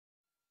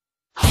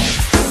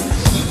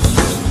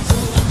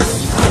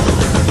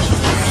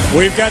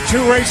We've got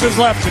 2 races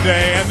left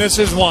today, and this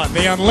is one,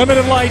 the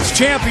Unlimited Lights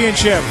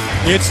Championship.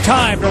 It's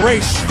time to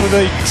race for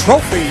the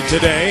trophy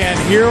today, and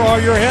here are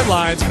your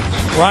headlines.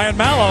 Ryan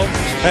Mallow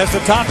has the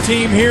top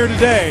team here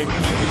today,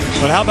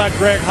 but how about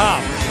Greg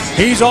Hopp?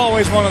 He's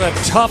always one of the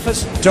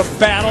toughest to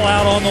battle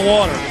out on the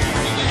water.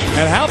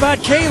 And how about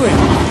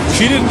Kayleigh?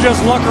 She didn't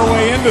just luck her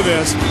way into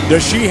this.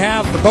 Does she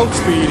have the boat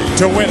speed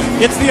to win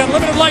it? It's the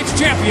Unlimited Lights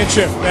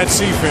Championship at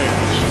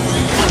Seafair.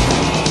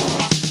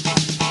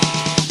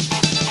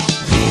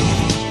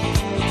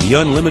 The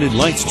Unlimited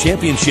Lights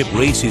Championship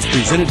race is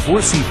presented for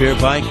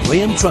Seafair by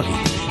Graham Trucking,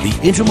 the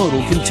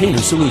intermodal container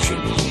solution.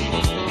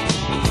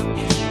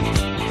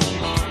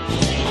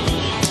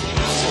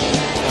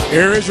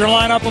 Here is your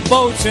lineup of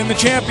boats in the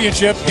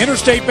championship.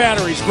 Interstate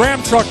Batteries,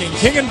 Graham Trucking,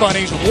 King &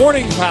 Bunny's,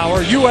 Warning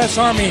Power, U.S.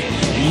 Army,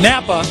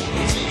 Napa.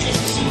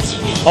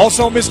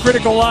 Also Miss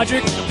Critical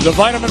Logic, the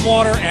Vitamin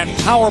Water, and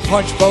Power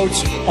Punch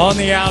boats on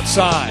the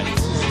outside.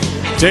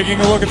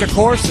 Taking a look at the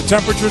course, the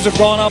temperatures have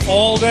gone up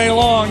all day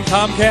long.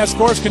 Comcast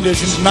course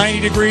conditions, 90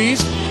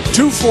 degrees,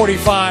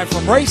 2:45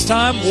 from race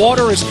time.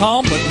 Water is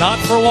calm, but not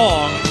for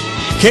long.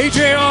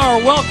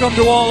 KJR, welcome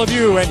to all of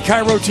you, and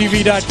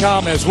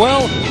KairoTV.com as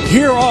well.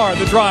 Here are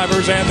the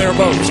drivers and their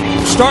boats.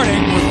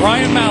 Starting with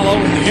Ryan Mallow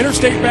in the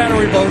Interstate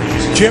Battery boat.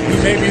 Chip, he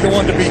may be the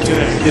one to beat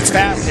today. It's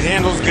fast, it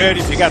handles good.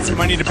 If you got some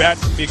money to bet,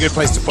 it'd be a good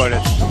place to put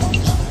it.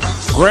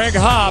 Greg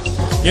Hopp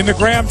in the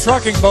Graham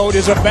Trucking boat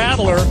is a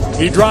battler.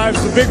 He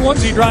drives the big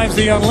ones. He drives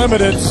the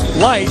Unlimited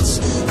Lights.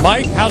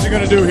 Mike, how's he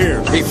going to do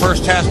here? He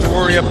first has to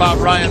worry about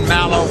Ryan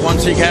Mallow.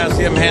 Once he has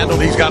him handled,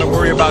 he's got to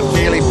worry about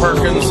Kayleigh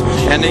Perkins,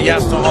 and he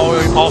has to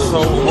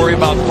also worry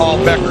about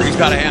Paul Becker. He's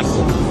got to handle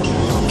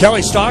him.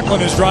 Kelly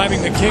Stockland is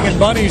driving the King &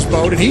 Bunny's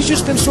boat, and he's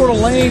just been sort of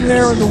laying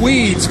there in the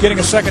weeds, getting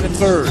a second and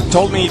third.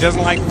 Told me he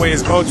doesn't like the way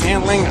his boat's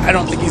handling. I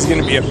don't think he's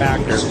going to be a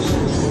factor.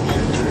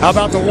 How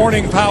about the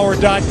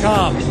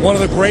WarningPower.com? One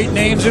of the great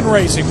names in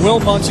racing. Will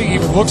Muncie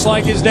even looks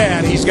like his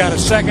dad. He's got a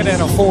second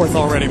and a fourth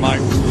already,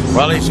 Mike.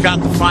 Well, he's got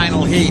the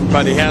final heat,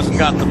 but he hasn't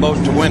got the boat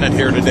to win it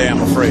here today,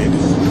 I'm afraid.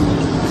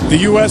 The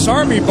U.S.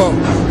 Army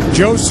boat,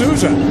 Joe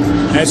Souza,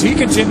 as he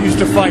continues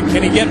to fight.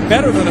 Can he get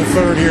better than a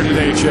third here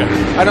today, Chip?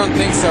 I don't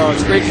think so.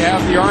 It's great to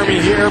have the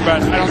Army here,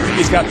 but I don't think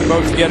he's got the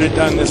boat to get it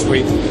done this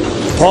week.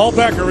 Paul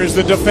Becker is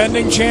the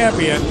defending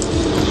champion.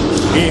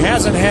 He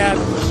hasn't had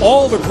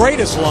all the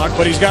greatest luck,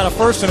 but he's got a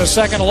first and a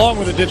second, along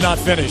with it did not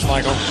finish,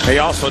 Michael. He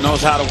also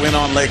knows how to win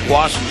on Lake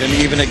Washington,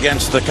 even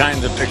against the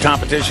kind of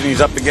competition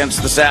he's up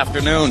against this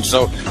afternoon,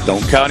 so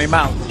don't count him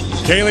out.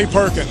 Kayleigh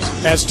Perkins,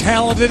 as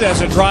talented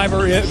as a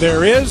driver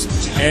there is,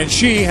 and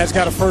she has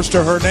got a first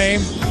to her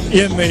name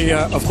in the,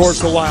 of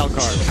course, the wild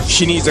card.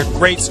 She needs a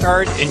great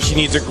start, and she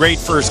needs a great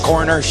first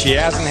corner. She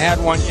hasn't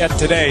had one yet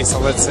today, so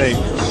let's see.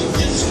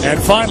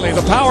 And finally,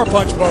 the Power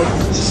Punch boat,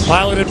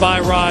 piloted by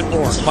Rod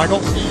Bork.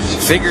 Michael?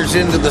 Figures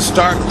into the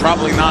start,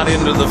 probably not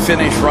into the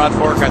finish. Rod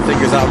Bork, I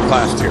think, is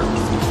outclassed here.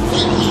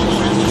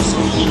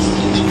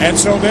 And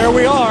so there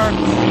we are.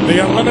 The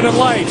Unlimited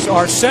Lights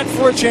are set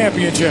for a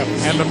championship.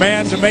 And the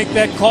man to make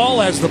that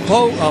call as the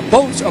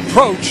boats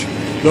approach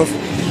the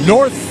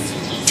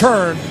north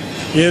turn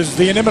is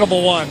the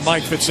inimitable one,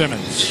 Mike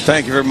Fitzsimmons.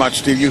 Thank you very much,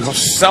 Steve. You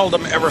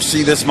seldom ever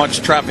see this much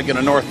traffic in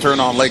a north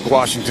turn on Lake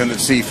Washington at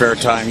Seafair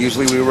time.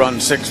 Usually we run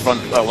 6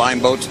 front line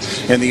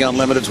boats in the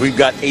Unlimiteds. We've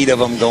got 8 of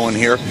them going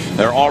here.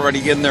 They're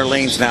already in their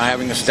lanes now,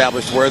 having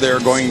established where they're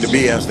going to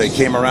be as they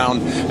came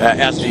around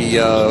at the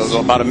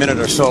about a minute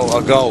or so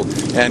ago.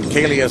 And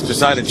Kayleigh has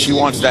decided she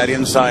wants that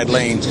inside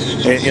lane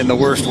in the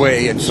worst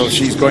way, and so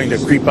she's going to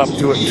creep up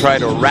to it and try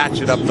to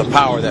ratchet up the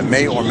power that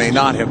may or may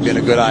not have been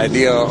a good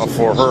idea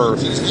for her.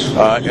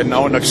 And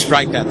no one to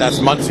strike that.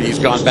 That's Muncie. He's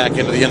gone back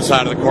into the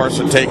inside of the course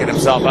and taken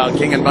himself out.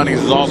 King & Bunny's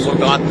has also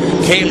gone.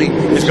 Kayleigh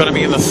is going to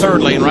be in the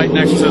third lane right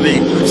next to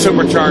the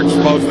supercharged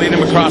boats, leading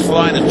him across the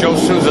line, and Joe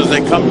Souza as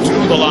they come to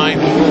the line.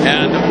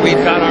 And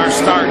we've got our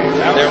start.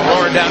 They're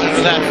roaring down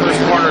into that first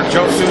corner.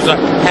 Joe Souza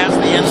has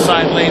the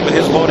inside lane, but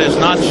his boat has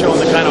not shown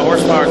the kind of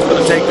horsepower it's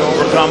going to take to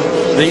overcome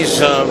these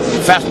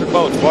faster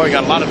boats. Boy, we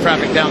got a lot of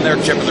traffic down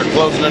there, Chip, and they're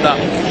closing it up.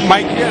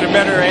 Mike, you had a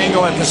better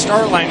angle at the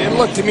start line. It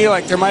looked to me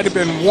like there might have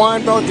been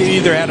one boat that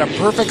either had a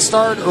perfect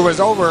start or was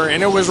over,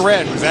 and it was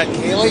red. Was that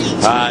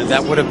Kayleigh?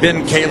 That would have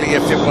been Kayleigh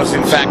if it was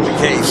in fact the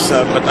case,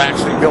 but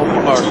actually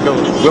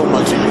Will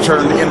Muncie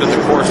turned into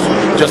the course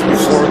just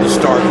before the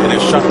start and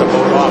has shut the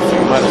boat off.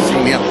 You might have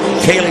seen him.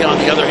 Kayleigh, on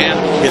the other hand,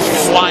 is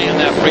flying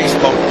that race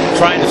boat,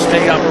 trying to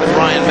stay up with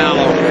Ryan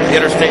Mallow, the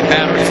Interstate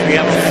Batteries. We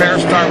have a fair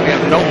start. We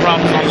have no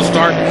problems on the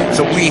start,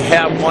 so we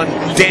have one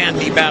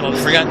dandy battle.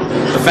 Forget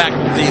the fact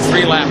that the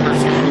 3-lappers,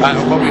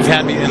 what we've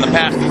had in the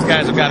past, these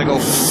guys have got to go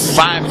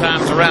 5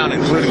 times around around,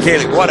 including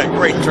Kayleigh. What a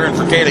great turn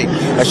for Kayleigh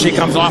as she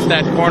comes off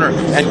that corner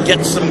and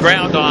gets some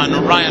ground on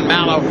Ryan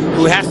Mallow,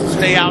 who has to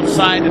stay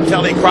outside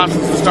until he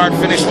crosses the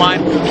start-finish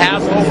line.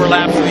 Has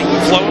overlapped, so he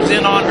can close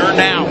in on her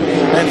now.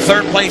 And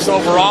third place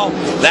overall,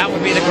 that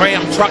would be the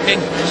Graham Trucking,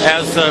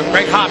 as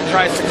Greg Hopp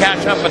tries to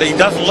catch up, but he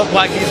doesn't look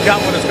like he's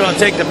got what it's going to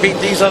take to beat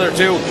these other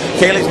two.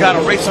 Kayleigh's got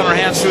a race on her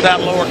hands through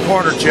that lower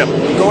corner, Chip.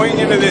 Going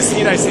into this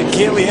heat, I said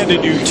Kayleigh had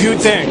to do two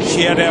things.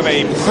 She had to have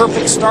a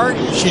perfect start.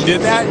 She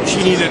did that.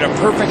 She needed a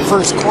perfect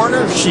first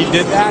corner. She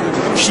did that.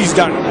 She's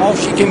done all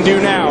she can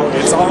do now.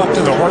 It's all up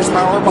to the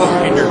horsepower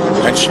behind her.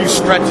 And she's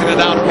stretching it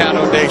out, Pat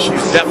O'Day.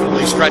 She's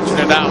definitely stretching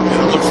it out.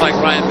 It looks like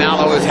Ryan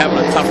Mallow is having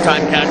a tough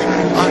time catching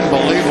her.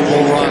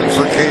 Unbelievable run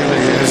for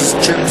Kayleigh. As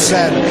Chip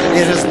said,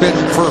 it has been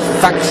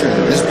perfection.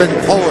 It's been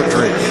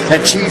poetry.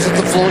 And she's at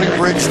the floating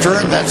bridge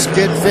turn. That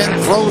skid fin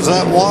throws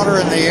that water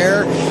in the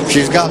air.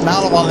 She's got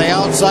Mallow on the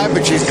outside,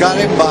 but she's got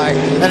him by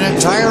an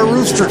entire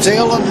rooster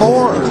tail and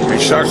more. He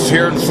starts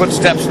hearing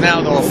footsteps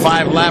now, though. A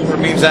 5-lapper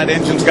means that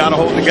engine's got to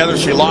hold together.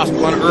 She lost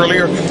one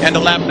earlier. End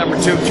of lap number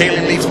 2.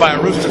 Kayleigh leads by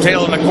a rooster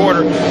tail in the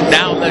quarter.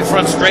 Down the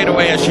front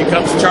straightaway as she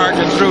comes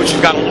charging through.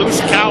 She's got a loose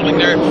cowling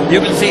there. You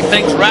can see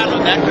things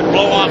rattling. That could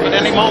blow off at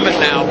any moment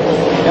now.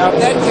 Now,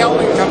 if that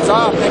cowling comes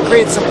off, that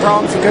creates some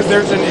problems because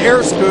there's an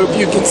air scoop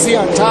you can see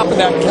on top of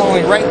that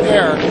cowling right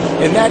there.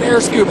 And that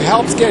air scoop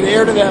helps get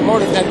air to that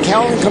motor. If that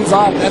cowling comes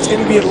off, that's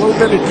going to be a little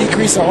bit of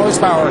decrease of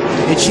horsepower.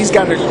 And she's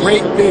got a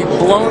great big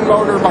blown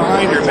motor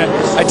behind her. But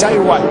I tell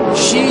you what,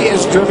 she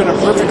has driven a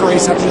perfect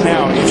race up to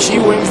now. If she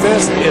wins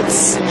this,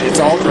 it's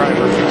all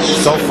driver.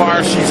 So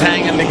far, she's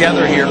hanging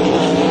together here.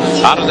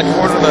 Out of the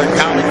corner, the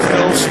cowling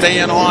still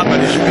staying on, but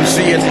as you can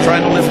see, it's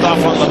trying to lift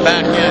off on the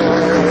back end.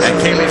 And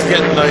Kayleigh's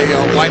getting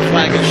the white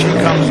flag as she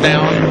comes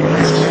down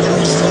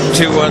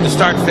to the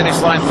start-finish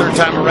line third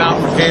time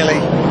around for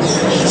Kayleigh.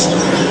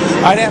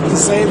 I'd have to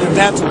say that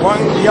that's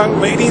one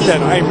young lady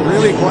that I'm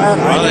really glad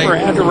I never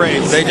had to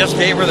race. They just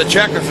gave her the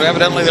checker, so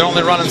evidently they're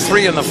only running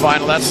 3 in the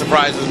final. That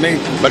surprises me.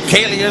 But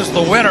Kayleigh is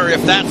the winner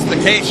if that's the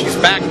case. She's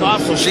backed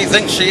off, so she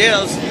thinks she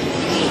is.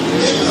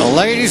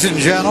 Ladies and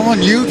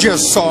gentlemen, you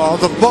just saw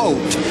the boat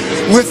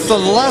with the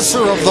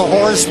lesser of the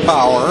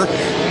horsepower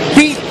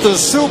beat the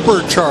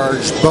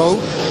supercharged boat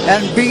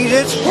and beat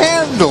it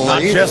handily.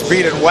 Not just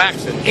beat it,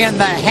 wax it. In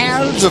the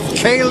hands of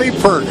Kayleigh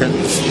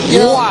Perkins. You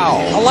know,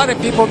 wow. A lot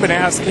of people have been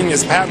asking,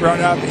 as Pat brought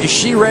up, is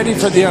she ready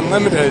for the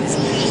Unlimited?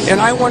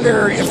 And I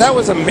wonder if that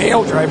was a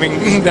male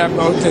driving that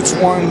boat that's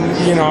won,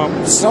 you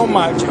know, so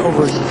much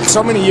over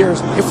so many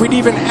years, if we'd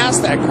even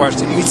ask that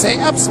question, we'd say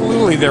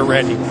absolutely they're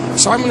ready.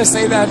 So I'm going to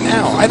say that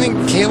now. I think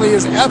Kayleigh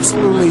is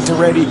absolutely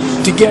ready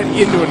to get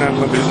into an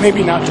Unlimited.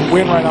 Maybe not to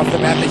win right off the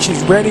bat, but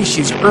she's ready.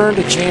 She's earned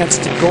a chance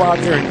to go out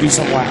there and do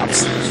some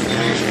laps.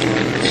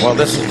 Well,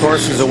 this, of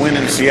course, is a win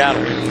in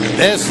Seattle.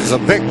 This is a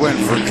big win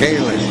for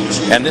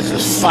Kayleigh. And this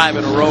is 5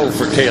 in a row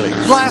for Kayleigh.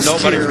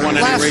 Nobody's won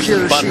any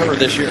races but her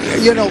this year.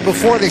 You know,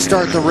 before they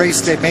start the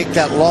race, they make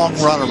that long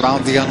run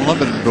around the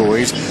Unlimited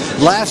buoys.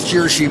 Last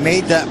year, she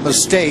made that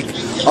mistake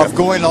of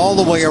going all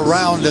the way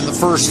around in the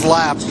first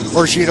lap,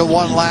 or she'd have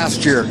won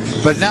last year.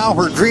 But now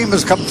her dream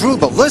has come true.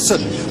 But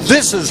listen,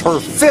 this is her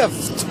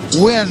 5th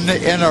win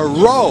in a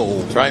row.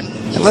 That's right.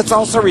 And let's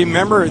also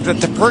remember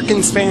that the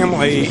Perkins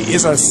family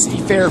is a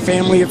Seafair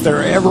family if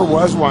there ever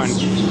was one.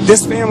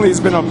 This family has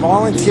been a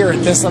volunteer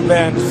at this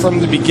event from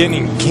the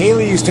beginning.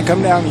 Kayleigh used to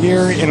come down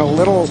here in a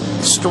little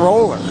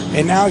stroller,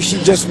 and now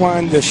she just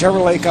won the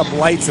Chevrolet Cup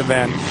Lights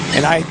event,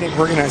 and I think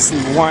we're going to see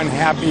one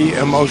happy,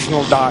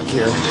 emotional Doc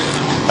here.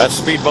 That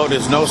speedboat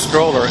is no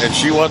stroller, and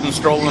she wasn't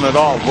strolling at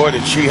all. Boy,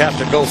 did she have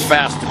to go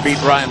fast to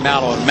beat Ryan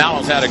Mallow, and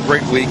Mallow's had a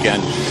great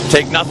weekend.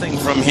 Take nothing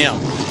from him.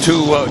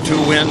 Two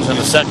wins and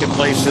a second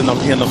place in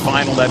the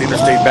final. That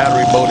Interstate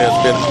Battery boat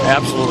has been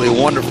absolutely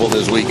wonderful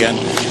this weekend,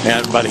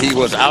 but he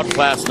was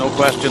outclassed, no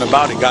question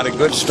about it. Got a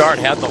good start,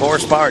 had the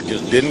horsepower, it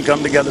just didn't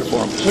come together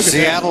for him.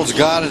 Seattle's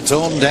got its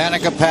own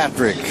Danica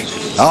Patrick.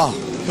 Oh,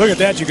 look at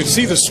that. You can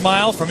see the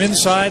smile from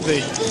inside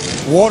the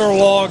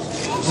waterlogged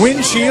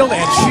windshield,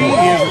 and she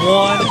is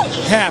one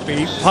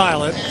happy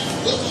pilot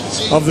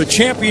of the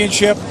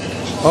championship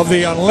of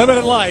the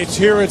Unlimited Lights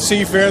here at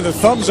Seafair. The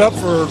thumbs up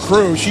for her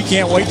crew. She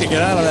can't wait to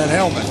get out of that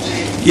helmet.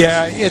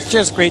 Yeah, it's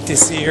just great to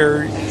see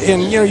her.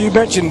 And, you know, you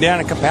mentioned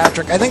Danica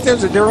Patrick. I think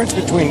there's a difference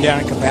between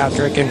Danica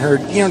Patrick and her.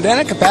 You know,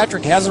 Danica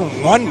Patrick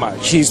hasn't won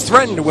much. She's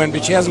threatened to win,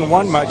 but she hasn't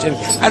won much. And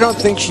I don't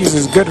think she's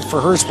as good for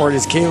her sport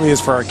as Kayleigh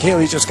is for her.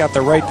 Kayleigh's just got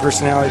the right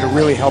personality to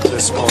really help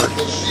this sport.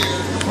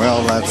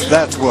 well,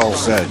 that's well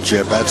said,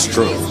 Chip. That's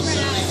true.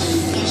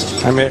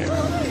 I mean,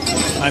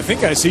 I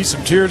think I see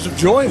some tears of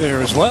joy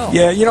there as well.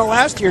 yeah, you know,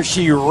 last year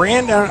she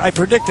ran down, I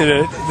predicted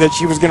it, that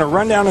she was going to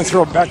run down and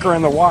throw Becker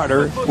in the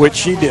water, which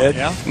she did.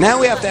 Yeah. Now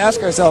we have to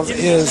ask ourselves,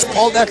 is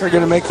Paul Decker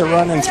going to make the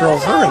run and throw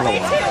her in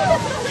the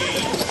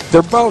water?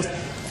 They're both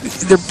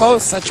they're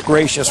both such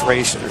gracious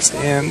racers,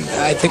 and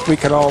I think we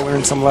could all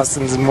learn some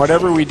lessons in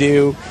whatever we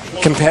do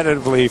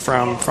competitively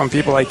from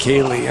people like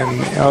Kayleigh.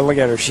 And look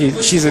at her,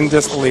 she's in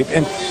disbelief,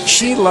 and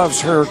she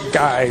loves her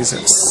guys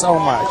so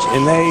much,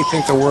 and they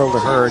think the world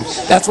of her. And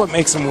that's what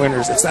makes them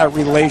winners. It's that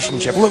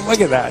relationship.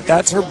 Look at that.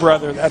 That's her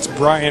brother. That's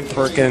Brian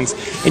Perkins,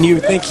 and you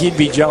would think he'd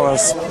be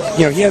jealous.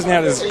 You know, he hasn't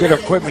had as good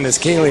equipment as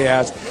Kayleigh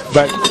has,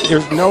 but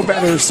there's no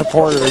better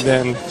supporter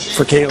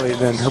for Kayleigh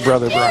than her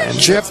brother Brian.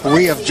 Chip,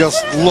 we have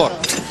just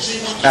looked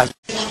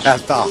at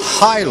the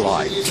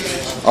highlight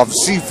of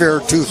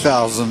Seafair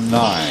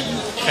 2009.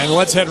 And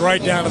let's head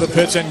right down to the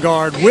pits and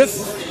guard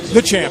with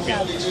the champion.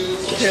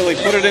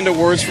 Kayleigh, put it into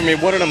words for me.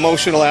 What an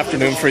emotional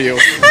afternoon for you.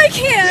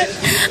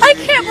 I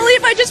can't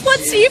believe I just won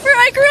Seafair.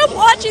 I grew up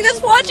watching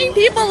this, watching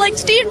people like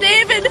Steve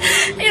David,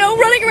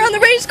 running around the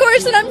race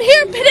course, and I'm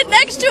here pitted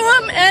next to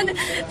him, and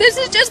this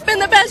has just been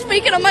the best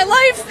weekend of my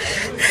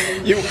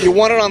life. You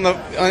won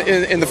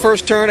it in the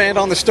first turn and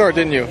on the start,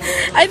 didn't you?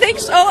 I think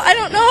so. I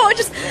don't know.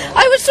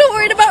 I was so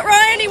worried about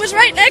Ryan. He was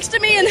right next to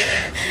me, and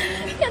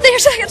they're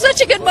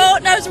such a good boat,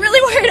 and I was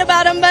really worried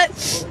about him,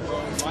 but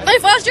my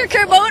foster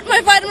care boat,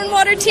 my vitamin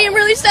water team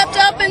really stepped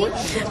up and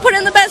put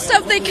in the best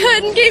stuff they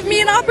could and gave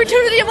me an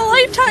opportunity of a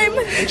lifetime.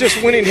 And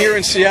just winning here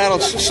in Seattle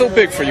is so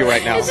big for you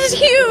right now. This is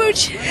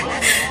huge.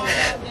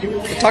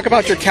 Talk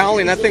about your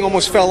cowling. That thing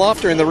almost fell off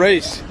during the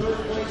race.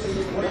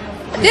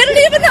 Didn't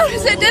even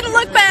notice it, didn't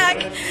look back.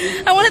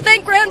 I want to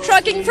thank Graham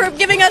Trucking for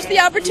giving us the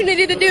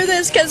opportunity to do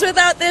this, because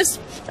without this,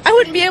 I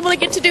wouldn't be able to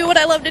get to do what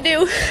I love to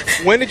do.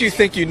 When did you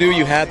think you knew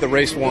you had the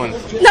race won?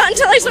 Not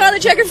until I saw the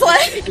checkered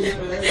flag.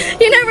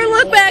 You never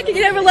look back and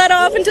you never let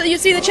off until you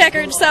see the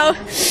checkered, so.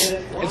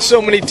 And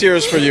so many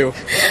tears for you.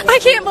 I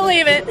can't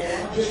believe it.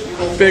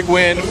 Big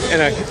win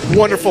and a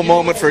wonderful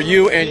moment for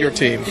you and your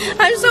team.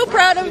 I'm so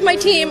proud of my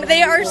team.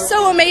 They are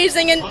so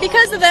amazing, and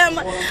because of them,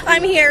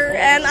 I'm here,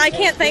 and I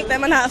can't thank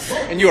them enough.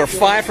 And you are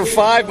 5 for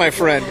 5, my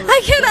friend.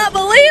 I cannot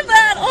believe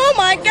that. Oh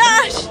my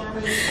gosh.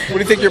 What do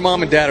you think your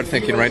mom and dad are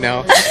thinking right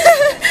now?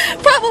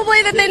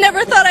 Probably that they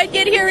never thought I'd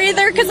get here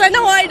either, because I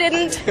know I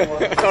didn't.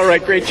 All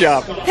right, great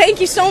job.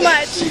 Thank you so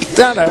much.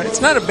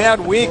 It's not a bad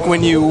week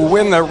when you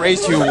win the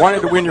race you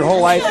wanted to win your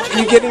whole life.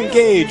 You get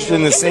engaged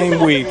in the same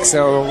week.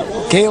 So,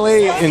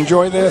 Kayleigh,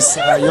 enjoy this.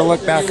 You'll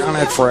look back on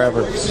it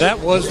forever. That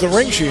was the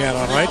ring she had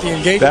on, right? The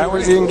engagement. That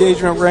was the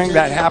engagement ring.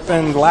 That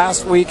happened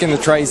last week in the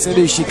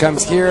Tri-Cities. She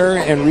comes here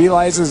and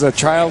realizes a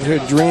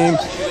childhood dream.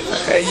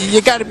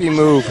 You got to be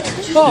moved.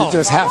 You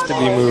just have to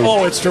be moved.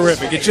 Oh, it's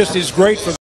terrific. It just is great for